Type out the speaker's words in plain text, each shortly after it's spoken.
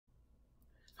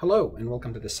Hello and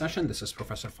welcome to this session. This is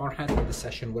Professor Farhat. In this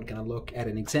session, we're going to look at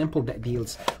an example that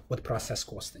deals with process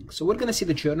costing. So we're going to see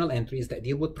the journal entries that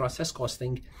deal with process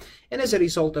costing. And as a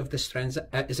result of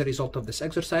this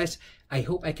exercise, I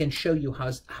hope I can show you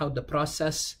how the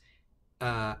process,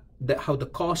 how the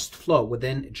cost flow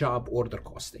within job order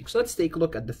costing. So let's take a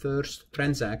look at the first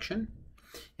transaction.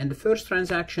 And the first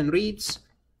transaction reads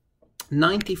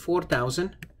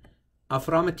 94,000 of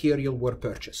raw material were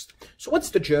purchased. So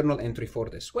what's the journal entry for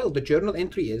this? Well, the journal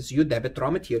entry is you debit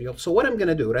raw material. So what I'm going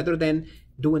to do, rather than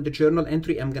doing the journal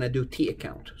entry, I'm going to do T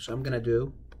account. So I'm going to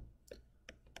do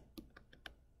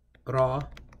raw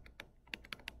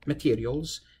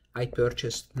materials. I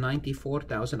purchased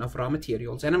 94,000 of raw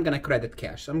materials and I'm going to credit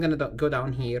cash. So I'm going to go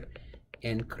down here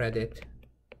and credit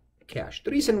cash.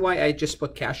 The reason why I just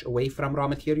put cash away from raw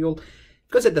material,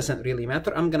 because it doesn't really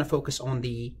matter. I'm going to focus on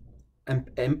the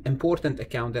important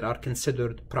account that are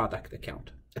considered product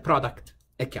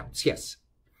accounts. Yes.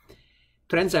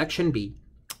 Transaction B,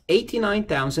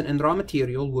 89,000 in raw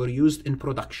material were used in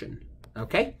production.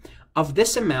 Okay. Of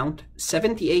this amount,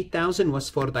 78,000 was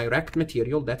for direct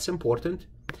material. That's important.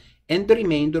 And the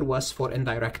remainder was for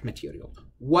indirect material.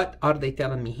 What are they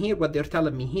telling me here? What they're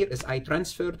telling me here is I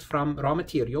transferred from raw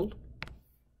material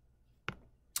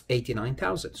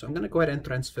 89,000. So I'm going to go ahead and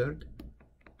transfer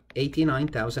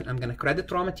 89,000. I'm going to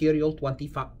credit raw material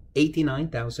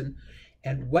 89,000.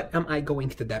 And what am I going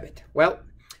to debit? Well,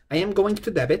 I am going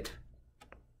to debit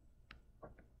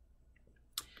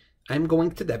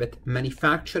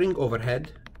manufacturing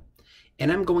overhead, and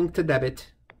I'm going to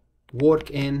debit work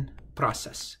in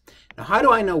process. Now, how do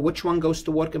I know which one goes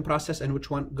to work in process and which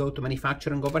one go to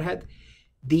manufacturing overhead?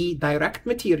 The direct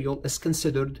material is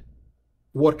considered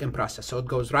work in process, so it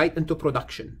goes right into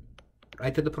production.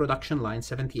 Right to the production line,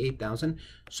 78,000.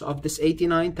 So of this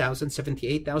 89,000,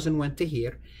 78,000 went to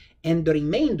here, and the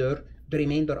remainder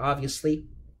obviously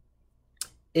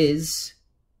is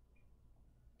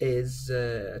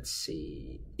let's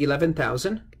see,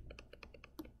 11,000.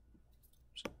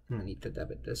 So I need to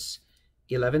debit this.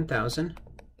 11,000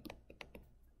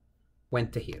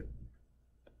 went to here.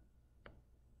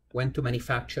 Went to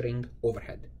manufacturing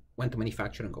overhead.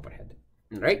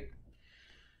 All right.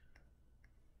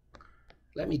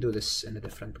 Let me do this in a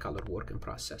different color, work in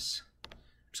process. I'm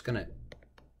just gonna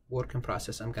work in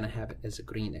process. I'm gonna have it as a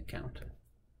green account.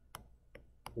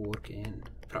 Work in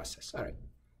process. All right.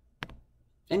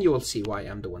 And you will see why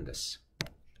I'm doing this.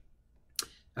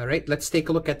 All right, let's take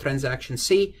a look at transaction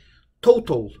C.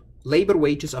 Total labor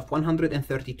wages of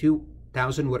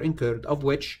 132,000 were incurred, of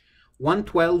which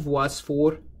 112 was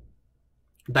for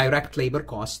direct labor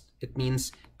cost. It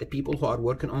means the people who are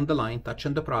working on the line,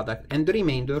 touching the product, and the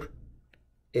remainder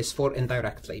is for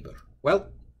indirect labor.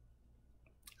 Well,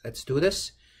 let's do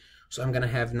this. So I'm going to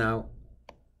have now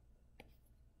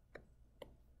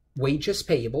wages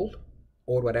payable,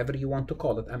 or whatever you want to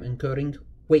call it. I'm incurring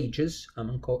wages.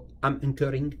 I'm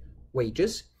incurring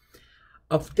wages.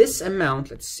 Of this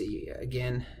amount, let's see,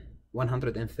 again,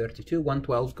 132,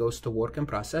 112 goes to work in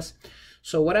process.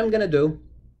 So what I'm going to do,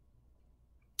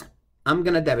 I'm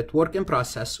going to debit work in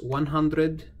process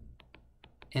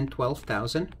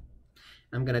 112,000.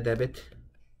 I'm going to debit,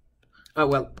 oh,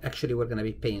 well, actually, we're going to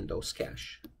be paying those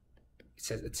cash.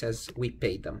 It says we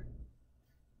paid them.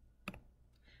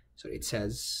 So it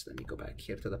says, let me go back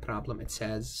here to the problem. It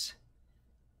says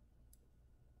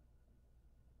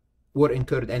were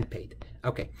incurred and paid.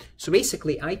 Okay, so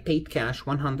basically I paid cash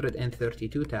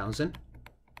 132,000.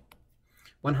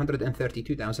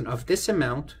 132,000. Of this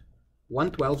amount,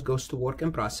 112 goes to work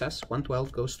in process.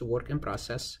 112 goes to work in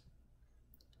process.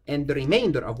 And the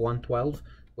remainder of 112,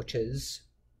 which is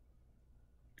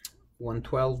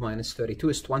 112 minus 32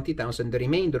 is 20,000. The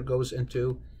remainder goes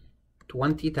into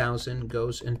 20,000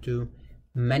 goes into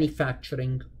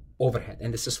manufacturing overhead.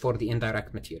 And this is for the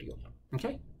indirect material.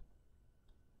 Okay.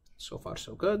 So far,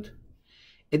 so good.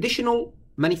 Additional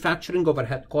manufacturing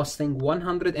overhead costing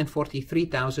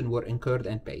 143,000 were incurred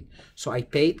and paid. So I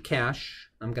paid cash.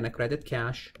 I'm going to credit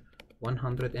cash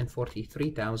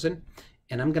 143,000.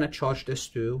 And I'm going to charge this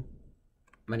to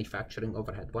manufacturing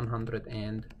overhead,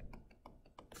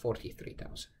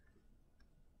 143,000.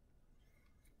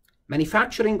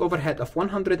 Manufacturing overhead of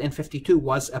 152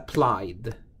 was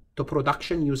applied to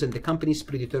production using the company's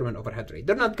predetermined overhead rate.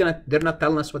 They're not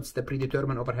telling us what's the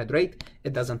predetermined overhead rate.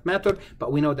 It doesn't matter,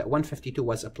 but we know that 152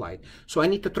 was applied. So I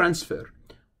need to transfer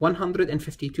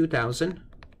 152,000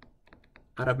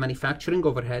 out of manufacturing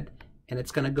overhead, and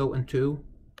it's going to go into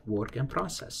work in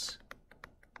process.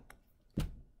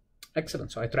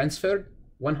 Excellent. So I transferred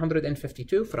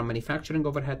 152 from manufacturing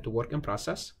overhead to work in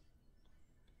process.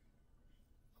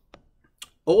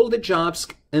 all the jobs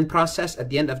in process at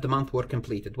the end of the month were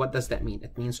completed. What does that mean?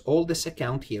 It means all this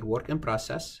account here, work in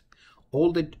process,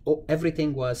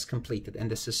 everything was completed, and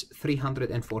this is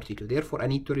 342. Therefore, I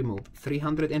need to remove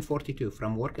 342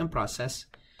 from work in process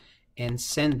and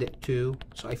send it to,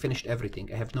 so I finished everything.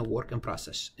 I have no work in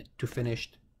process, to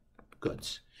finished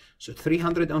goods. So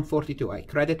 342, I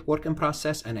credit work in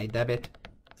process and I debit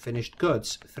finished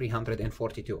goods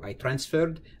 342. I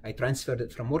transferred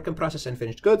it from work in process and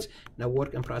finished goods. Now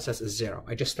work in process is 0.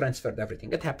 I just transferred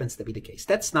everything. It happens to be the case.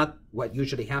 That's not what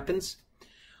usually happens.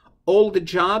 All the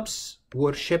jobs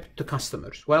were shipped to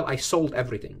customers. Well, I sold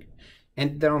everything,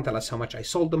 and they don't tell us how much I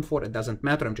sold them for. It doesn't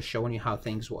matter. I'm just showing you how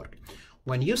things work.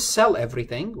 When you sell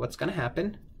everything, what's going to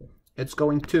happen? It's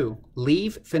going to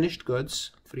leave finished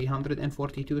goods,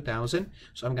 342,000.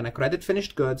 So I'm going to credit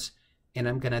finished goods, and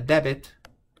I'm going to debit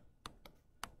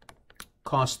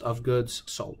cost of goods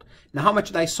sold. Now, how much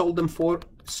did I sold them for?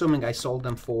 Assuming I sold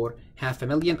them for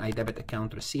 $500,000, I debit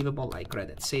account receivable, I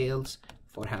credit sales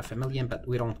for $500,000, but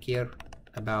we don't care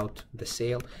about the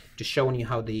sale, just showing you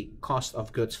how the cost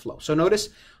of goods flow. So notice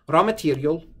raw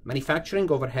material,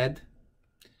 manufacturing overhead,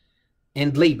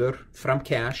 and labor from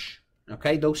cash.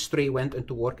 Okay, those three went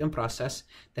into work in process.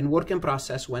 Then work in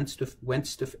process went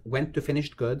to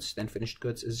finished goods. Then finished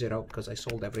goods is 0 because I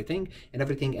sold everything, and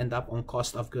everything end up on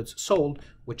cost of goods sold,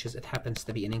 which is, it happens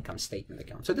to be an income statement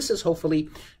account. So this is, hopefully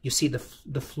you see the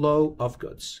flow of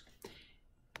goods.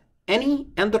 Any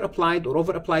under-applied or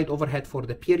over-applied overhead for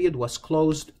the period was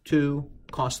closed to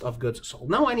cost of goods sold.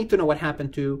 Now I need to know what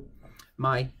happened to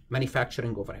my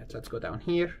manufacturing overhead. Let's go down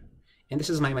here. And this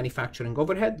is my manufacturing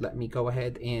overhead. Let me go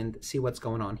ahead and see what's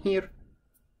going on here.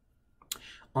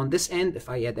 On this end, if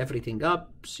I add everything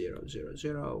up, 0, 0,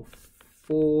 0,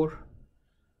 4,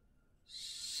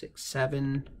 6,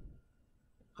 7,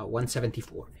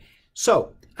 174.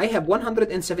 So I have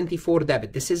 174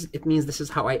 debit. It means this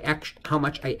is how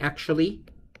much I actually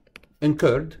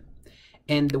incurred,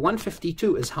 and the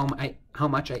 152 is how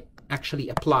much I actually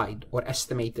applied or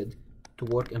estimated to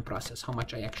work in process. How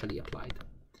much I actually applied.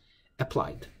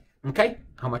 Okay,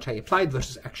 how much I applied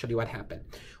versus actually what happened.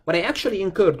 What I actually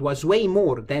incurred was way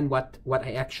more than what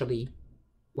I actually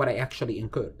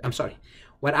incurred. I'm sorry,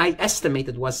 what I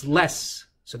estimated was less.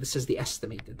 So this is the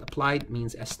estimated. Applied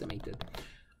means estimated.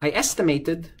 I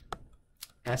estimated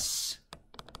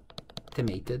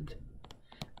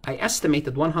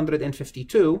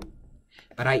 152,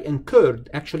 but I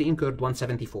actually incurred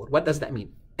 174. What does that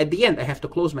mean? At the end, I have to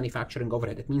close manufacturing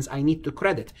overhead. It means I need to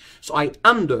credit. So I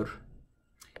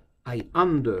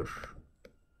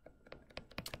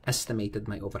underestimated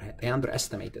my overhead. I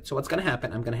underestimated. So what's going to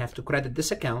happen? I'm going to have to credit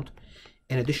this account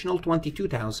an additional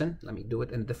 22,000. Let me do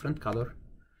it in a different color.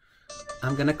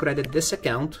 I'm going to credit this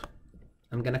account.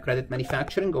 I'm going to credit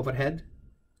manufacturing overhead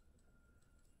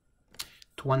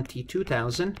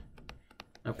 22,000.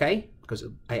 Okay, because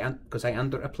I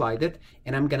underapplied it,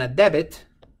 and I'm going to debit.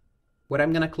 Where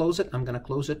I'm going to close it? I'm going to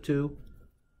close it to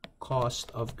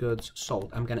cost of goods sold.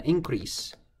 I'm going to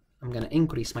increase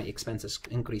my expenses,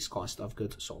 increase cost of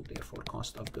goods sold. Therefore,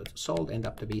 cost of goods sold end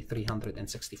up to be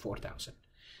 364,000.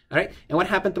 All right. And what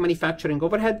happened to manufacturing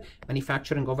overhead?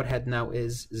 Manufacturing overhead now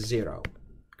is 0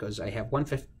 because I have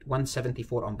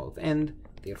 174 on both ends.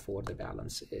 Therefore, the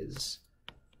balance is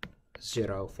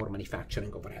 0 for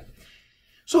manufacturing overhead.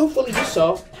 So hopefully you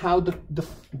saw how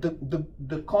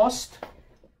the cost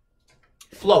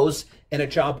flows in a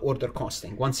job order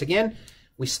costing. Once again,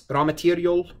 raw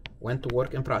material went to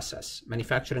work in process,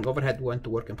 manufacturing overhead went to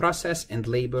work in process, and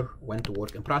labor went to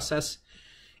work in process.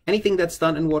 Anything that's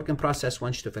done in work in process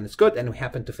wants to finish good, and we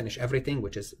happen to finish everything,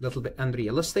 which is a little bit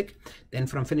unrealistic. Then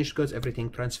from finished goods, everything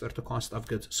transferred to cost of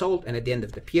goods sold, and at the end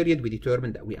of the period, we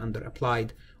determined that we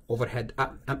underapplied overhead.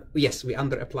 Yes, we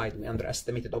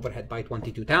underestimated overhead by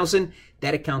 22,000.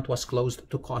 That account was closed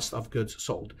to cost of goods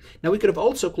sold. Now we could have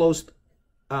also closed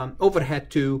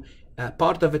overhead to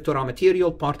part of it to raw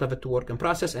material, part of it to work in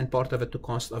process, and part of it to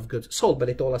cost of goods sold, but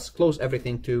they told us close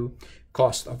everything to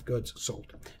cost of goods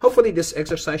sold. Hopefully this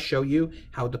exercise show you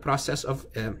how the process of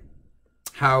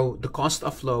how the cost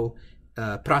of flow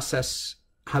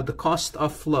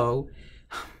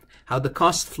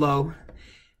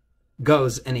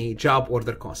goes in a job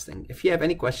order costing. If you have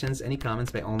any questions, any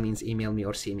comments, by all means email me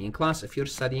or see me in class. If you're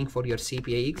studying for your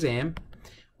CPA exam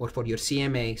or for your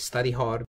CMA, study hard.